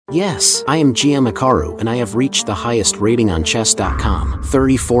Yes, I am GM Hikaru and I have reached the highest rating on chess.com,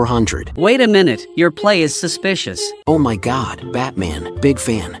 3400. Wait a minute, your play is suspicious. Oh my god, Batman, big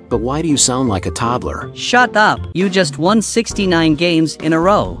fan, but why do you sound like a toddler? Shut up, you just won 69 games in a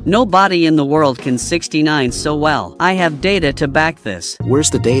row. Nobody in the world can 69 so well. I have data to back this. Where's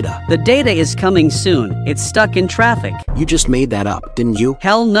the data? The data is coming soon, it's stuck in traffic. You just made that up, didn't you?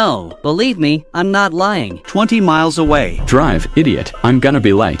 Hell no, believe me, I'm not lying. 20 miles away. Drive, idiot. I'm gonna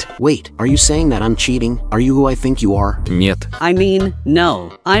be late. Wait, are you saying that I'm cheating? Are you who I think you are? Нет. I mean,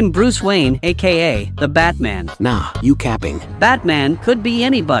 no. I'm Bruce Wayne, aka the Batman. Nah, you capping. Batman could be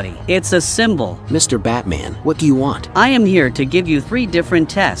anybody. It's a symbol. Mr. Batman, what do you want? I am here to give you 3 different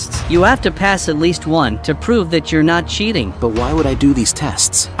tests. You have to pass at least one to prove that you're not cheating. But why would I do these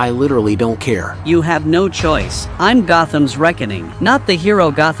tests? I literally don't care. You have no choice. I'm Gotham's reckoning. Not the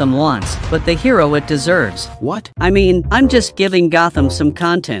hero Gotham wants, but the hero it deserves. What? I mean, I'm just giving Gotham some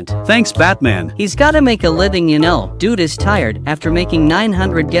content. Thanks, Batman. He's gotta make a living, you know. Dude is tired after making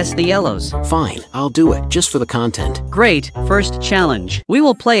 900 Guess the Yellows. Fine, I'll do it, just for the content. Great, first challenge. We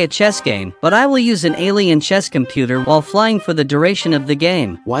will play a chess game, but I will use an alien chess computer while flying for the duration of the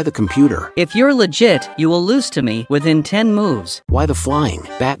game. Why the computer? If you're legit, you will lose to me within 10 moves. Why the flying?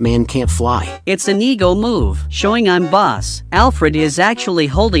 Batman can't fly. It's an ego move, showing I'm boss. Alfred is actually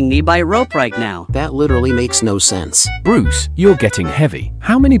holding me by rope right now. That literally makes no sense. Bruce, you're getting heavy.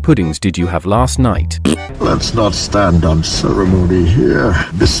 How many puddings did you have last night? Let's not stand on ceremony here,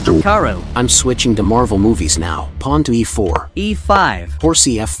 Mr. Hikaru. I'm switching to Marvel movies now. Pawn to e4. E5.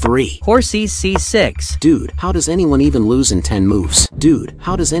 Horsey f3. Horsey C6. Dude, how does anyone even lose in 10 moves? Dude,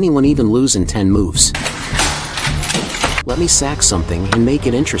 how does anyone even lose in 10 moves? Let me sack something and make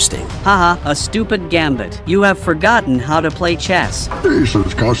it interesting. Haha, a stupid gambit. You have forgotten how to play chess.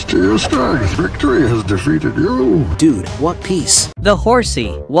 Pieces cost you your strength. Victory has defeated you. Dude, what piece? The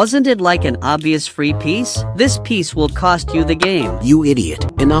horsey. Wasn't it like an obvious free piece? This piece will cost you the game. You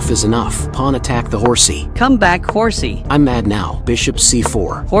idiot. Enough is enough. Pawn attack the horsey. Come back, horsey. I'm mad now. Bishop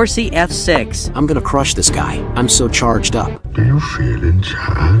c4. Horsey f6. I'm gonna crush this guy. I'm so charged up. Do you feel in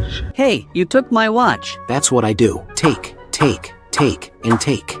charge? Hey, you took my watch. That's what I do. Take, and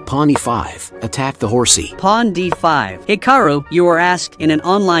take. Pawn e5. Attack the horsey. Pawn d5. Hikaru, you were asked in an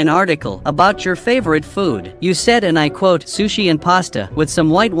online article about your favorite food. You said, and I quote, sushi and pasta with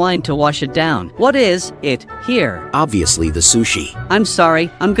some white wine to wash it down. What is it here? Obviously the sushi. I'm sorry,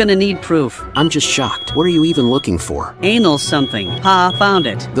 I'm gonna need proof. I'm just shocked. What are you even looking for? Anal something. Ha, found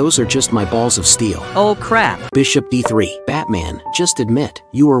it. Those are just my balls of steel. Oh crap. Bishop d3. Batman, just admit,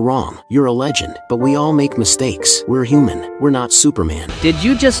 you were wrong. You're a legend, but we all make mistakes. We're human. We're not Superman. Did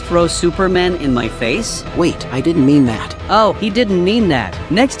you just throw Superman in my face? Wait, I didn't mean that. Oh, he didn't mean that.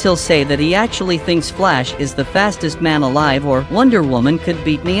 Next he'll say that he actually thinks Flash is the fastest man alive or Wonder Woman could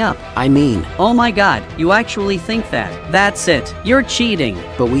beat me up. I mean... Oh my god, you actually think that. That's it. You're cheating.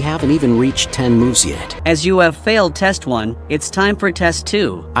 But we haven't even reached 10 moves yet. As you have failed test 1, it's time for test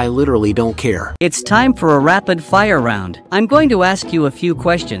 2. I literally don't care. It's time for a rapid fire round. I'm going to ask you a few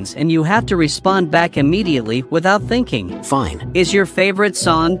questions and you have to respond back immediately without thinking. Fine. Is your favorite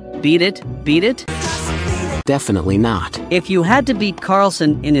song Beat It, Beat It? Definitely not. If you had to beat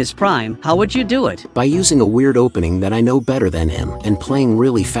Carlsen in his prime, how would you do it? By using a weird opening that I know better than him and playing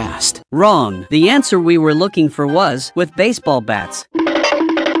really fast. Wrong. The answer we were looking for was with baseball bats.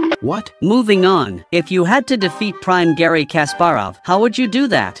 What? Moving on. If you had to defeat Prime Garry Kasparov, how would you do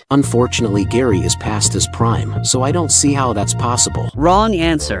that? Unfortunately, Gary is past his prime, so I don't see how that's possible. Wrong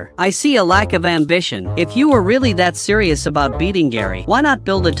answer. I see a lack of ambition. If you were really that serious about beating Gary, why not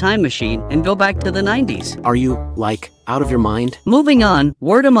build a time machine and go back to the 90s? Are you, like, out of your mind? Moving on,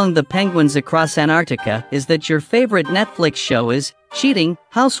 word among the penguins across Antarctica is that your favorite Netflix show is Cheating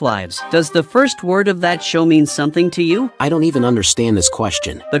Housewives. Does the first word of that show mean something to you? I don't even understand this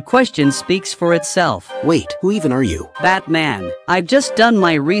question. The question speaks for itself. Wait, who even are you? Batman. I've just done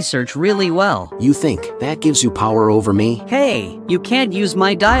my research really well. You think that gives you power over me? Hey, you can't use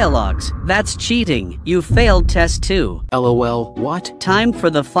my dialogues. That's cheating. You failed test 2. LOL, what? Time for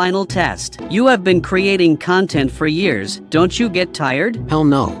the final test. You have been creating content for years. Don't you get tired? Hell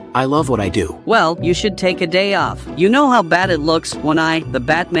no. I love what I do. Well, you should take a day off. You know how bad it looks when I, the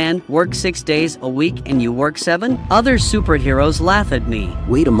Batman, work 6 days a week and you work 7? Other superheroes laugh at me.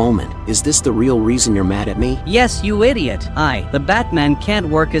 Wait a moment. Is this the real reason you're mad at me? Yes, you idiot. I, the Batman, can't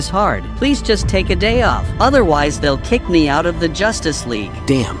work as hard. Please just take a day off. Otherwise, they'll kick me out of the Justice League.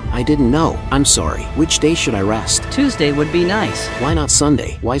 Damn, I didn't know. I'm sorry. Which day should I rest? Tuesday would be nice. Why not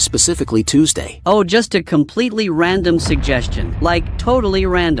Sunday? Why specifically Tuesday? Oh, just a completely random suggestion. Like, totally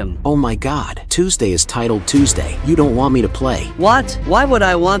random. Oh my god. Tuesday is titled Tuesday. You don't want me to play. What? Why would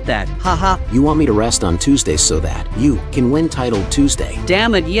I want that? Haha. You want me to rest on Tuesdays so that you can win Title Tuesday.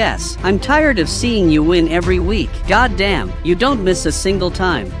 Damn it, yes. I'm tired of seeing you win every week. God damn, you don't miss a single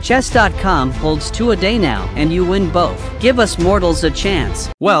time. Chess.com holds 2 a day now, and you win both. Give us mortals a chance.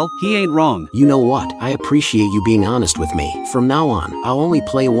 Well, he ain't wrong. You know what? I appreciate you being honest with me. From now on, I'll only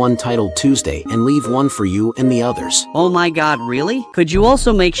play one Title Tuesday and leave one for you and the others. Oh my god, really? Could you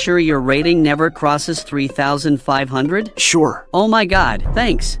also make sure your rating never crosses 3,500? Sure. Oh my god,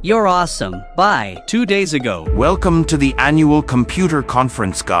 thanks. You're awesome. Bye. 2 days ago. Welcome to the annual computer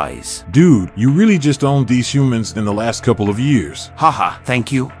conference, guys. Dude, you really just owned these humans in the last couple of years. Haha,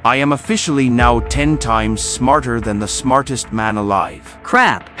 thank you. I am officially now 10 times smarter than the smartest man alive.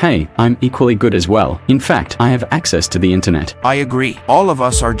 Crap. Hey, I'm equally good as well. In fact, I have access to the internet. I agree. All of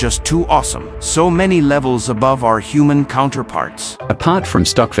us are just too awesome. So many levels above our human counterparts. Apart from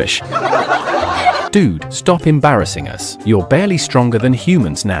Stockfish. Dude, stop embarrassing us. You're barely stronger than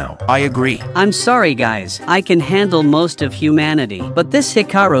humans now. I agree. I'm sorry guys, I can handle most of humanity, but this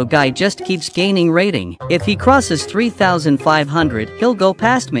Hikaru guy just keeps gaining rating. If he crosses 3,500, he'll go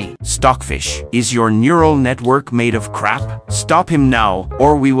past me. Stockfish, is your neural network made of crap? Stop him now,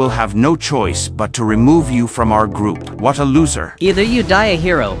 or we will have no choice but to remove you from our group. What a loser. Either you die a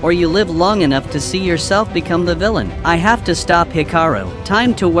hero, or you live long enough to see yourself become the villain. I have to stop Hikaru.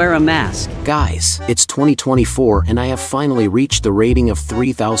 Time to wear a mask. Guys, it's 2024 and I have finally reached the rating of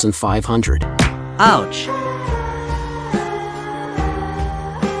 3,500. Ouch.